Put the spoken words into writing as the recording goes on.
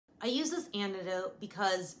I use this antidote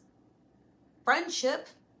because friendship,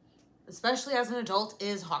 especially as an adult,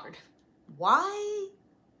 is hard. Why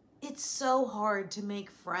it's so hard to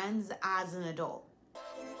make friends as an adult?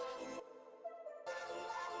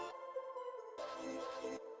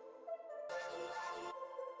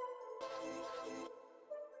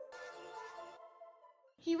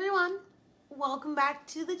 Hey everyone, welcome back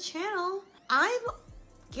to the channel. I'm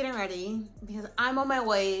getting ready because I'm on my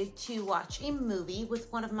way to watch a movie with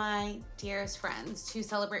one of my dearest friends to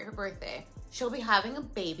celebrate her birthday. She'll be having a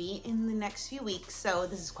baby in the next few weeks, so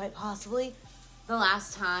this is quite possibly the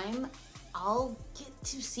last time I'll get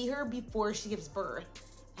to see her before she gives birth,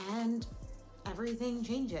 and everything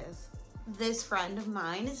changes. This friend of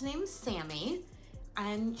mine is named Sammie,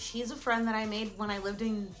 and she's a friend that I made when I lived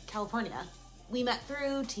in California. We met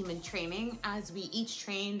through team and training as we each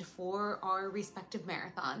trained for our respective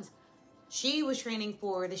marathons. She was training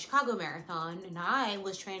for the Chicago Marathon and I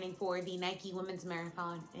was training for the Nike Women's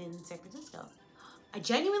Marathon in San Francisco. I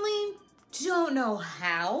genuinely don't know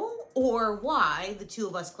how or why the two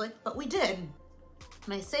of us clicked, but we did.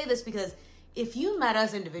 And I say this because if you met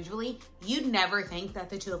us individually, you'd never think that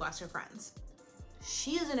the two of us are friends.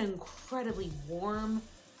 She is an incredibly warm,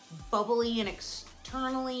 bubbly, and externally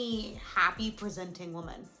happy presenting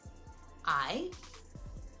woman. I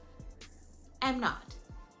am not.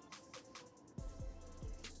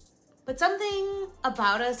 But something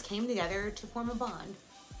about us came together to form a bond.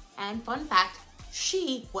 And fun fact,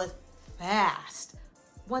 she was fast.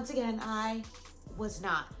 Once again, I was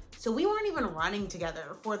not. So we weren't even running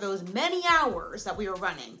together for those many hours that we were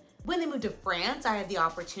running. When they moved to France, I had the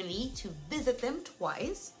opportunity to visit them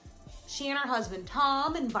twice. She and her husband,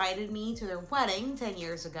 Tom, invited me to their wedding 10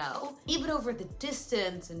 years ago. Even over the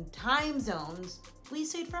distance and time zones, we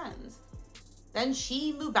stayed friends. Then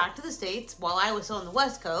she moved back to the States while I was still on the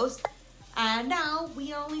West Coast. And now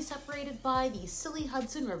we are only separated by the silly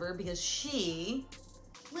Hudson River because she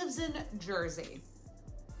lives in Jersey.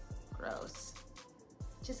 Gross.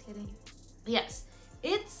 Just kidding. But yes,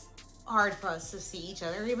 it's hard for us to see each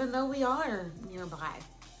other even though we are nearby.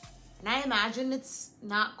 And I imagine it's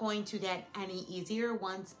not going to get any easier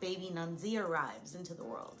once baby Nunzi arrives into the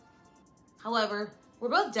world. However, we're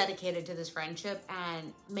both dedicated to this friendship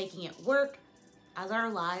and making it work as our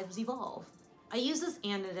lives evolve. I use this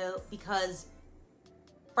antidote because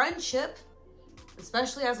friendship,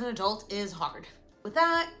 especially as an adult, is hard. With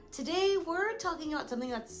that, today we're talking about something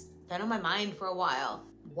that's been on my mind for a while.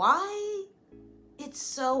 Why it's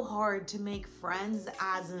so hard to make friends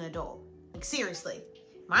as an adult. Like seriously.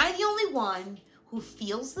 Am I the only one who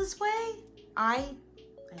feels this way? I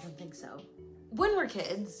don't think so. When we're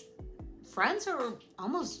kids, friends are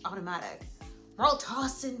almost automatic. We're all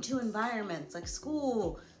tossed into environments like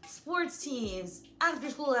school, sports teams,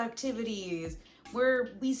 after-school activities,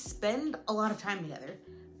 where we spend a lot of time together.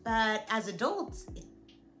 But as adults, it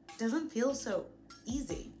doesn't feel so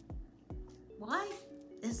easy. Why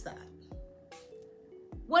is that?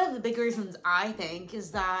 One of the big reasons I think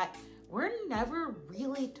is that we're never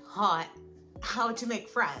really taught how to make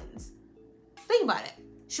friends. Think about it.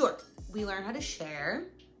 Sure, we learn how to share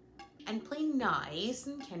and play nice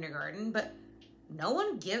in kindergarten, but no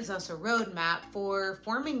one gives us a roadmap for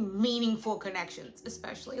forming meaningful connections,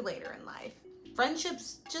 especially later in life.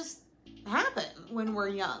 Friendships just happen when we're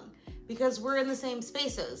young because we're in the same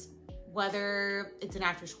spaces, whether it's an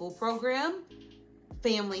after-school program,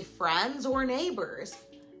 family, friends, or neighbors.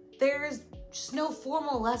 There's just no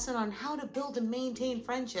formal lesson on how to build and maintain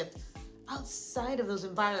friendships outside of those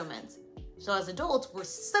environments. So as adults, we're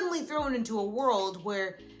suddenly thrown into a world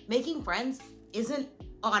where making friends isn't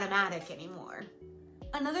automatic anymore.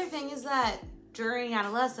 Another thing is that during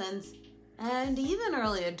adolescence and even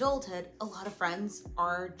early adulthood, a lot of friends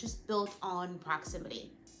are just built on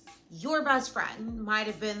proximity. Your best friend might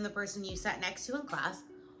have been the person you sat next to in class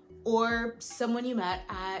or someone you met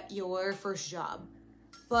at your first job.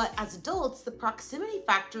 But as adults, the proximity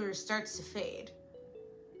factor starts to fade.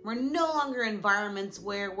 We're no longer in environments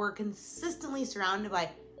where we're consistently surrounded by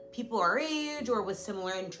people our age or with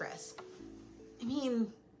similar interests. I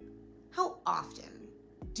mean, how often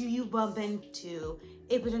do you bump into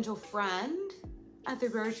a potential friend at the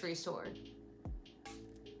grocery store?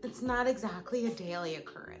 It's not exactly a daily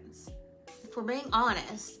occurrence. If we're being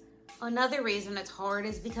honest, another reason it's hard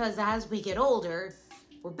is because as we get older,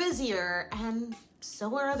 we're busier and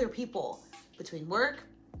so are other people. Between work,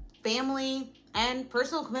 family, and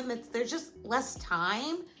personal commitments, there's just less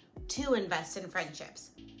time to invest in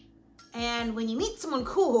friendships. And when you meet someone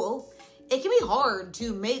cool, it can be hard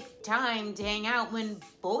to make time to hang out when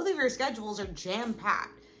both of your schedules are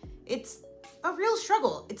jam-packed. It's a real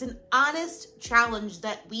struggle. It's an honest challenge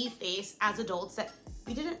that we face as adults that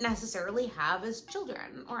we didn't necessarily have as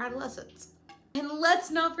children or adolescents. And let's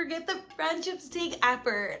not forget that friendships take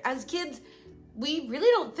effort. As kids, we really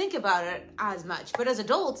don't think about it as much, but as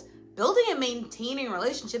adults, building and maintaining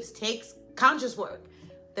relationships takes conscious work.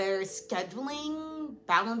 There's scheduling,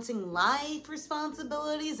 balancing life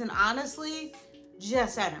responsibilities, and honestly,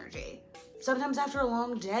 just energy. Sometimes after a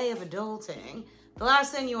long day of adulting, the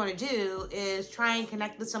last thing you want to do is try and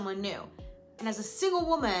connect with someone new. And as a single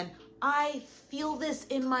woman, I feel this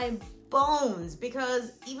in my bones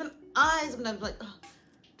because even I sometimes am like, oh,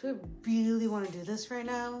 do I really want to do this right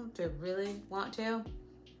now? Do I really want to?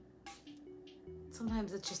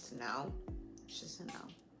 Sometimes it's just a no. It's just a no.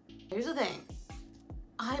 Here's the thing.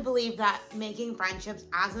 I believe that making friendships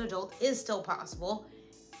as an adult is still possible.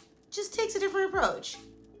 Just takes a different approach.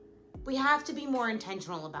 We have to be more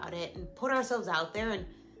intentional about it and put ourselves out there and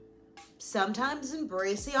sometimes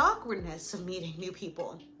embrace the awkwardness of meeting new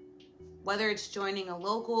people. Whether it's joining a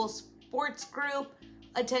local sports group,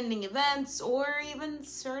 attending events, or even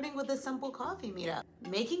starting with a simple coffee meetup.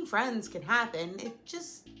 Making friends can happen. It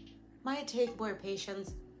just might take more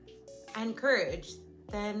patience and courage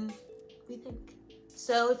than we think.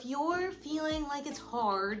 So if you're feeling like it's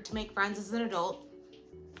hard to make friends as an adult,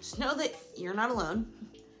 just know that you're not alone.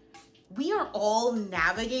 We are all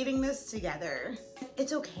navigating this together.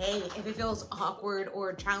 It's okay if it feels awkward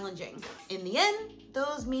or challenging. In the end,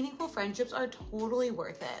 those meaningful friendships are totally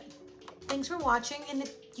worth it. Thanks for watching, and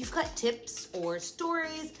if you've got tips or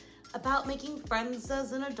stories about making friends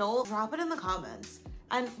as an adult, drop it in the comments.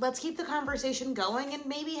 And let's keep the conversation going, and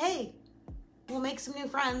maybe, hey, we'll make some new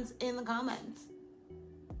friends in the comments.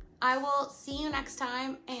 I will see you next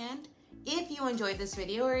time, and if you enjoyed this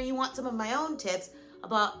video or you want some of my own tips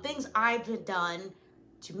about things I've done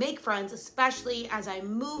to make friends, especially as I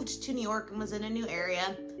moved to New York and was in a new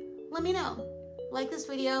area, let me know. Like this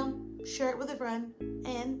video, share it with a friend,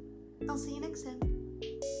 and I'll see you next time.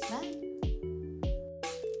 Bye.